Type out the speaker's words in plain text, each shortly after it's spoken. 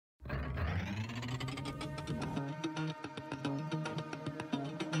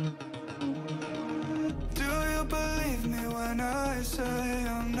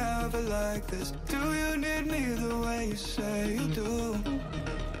like this? Do you need me the way you say you do?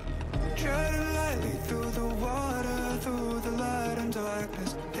 Treading lightly through the water, through the light and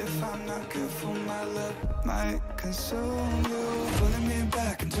darkness. If I'm not careful, my love might consume you. Pulling me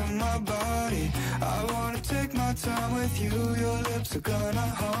back into my body, I wanna take my time with you. Your lips are gonna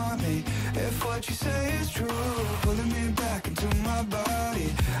haunt me if what you say is true. Pulling me back into my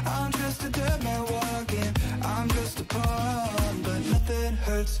body, I'm just a dead man walking, I'm just a pawn, but nothing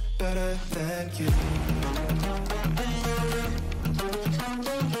hurts better than you.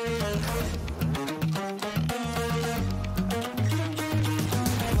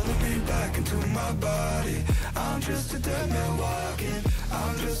 My body, I'm just a dead man walking,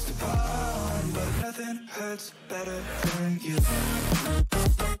 I'm just a pawn, but nothing hurts better than you.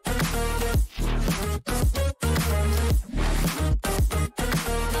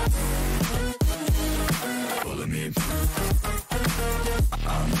 Pulling me,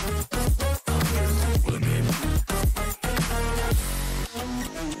 pulling me.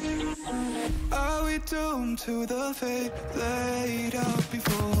 Are we doomed to the fate laid out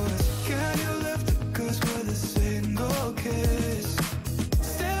before us? Can you lift it, 'cause with a single kiss?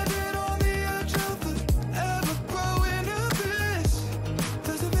 Standing on the edge of the ever-growing abyss.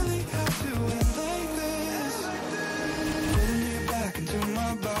 Does it really have to end like this? Pulling me back into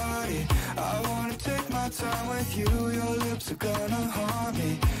my body, I wanna take my time with you. Your lips are gonna haunt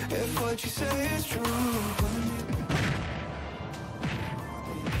me if what you say is true.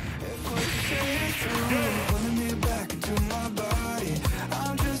 If what you say is true. Pulling me back into my body,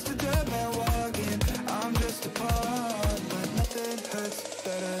 I'm just a dead man walking, I'm just a pawn, but nothing hurts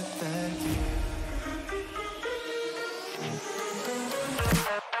better than you.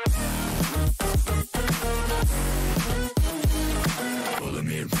 Pulling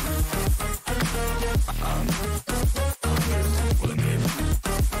me, pulling me,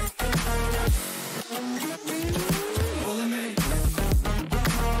 pulling me.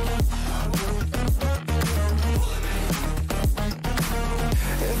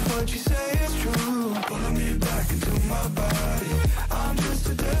 If what you say is true, pulling me back into my body, I'm just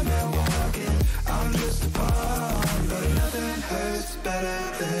a dead man walking, I'm just a pawn, but nothing hurts better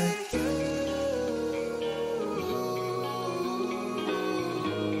than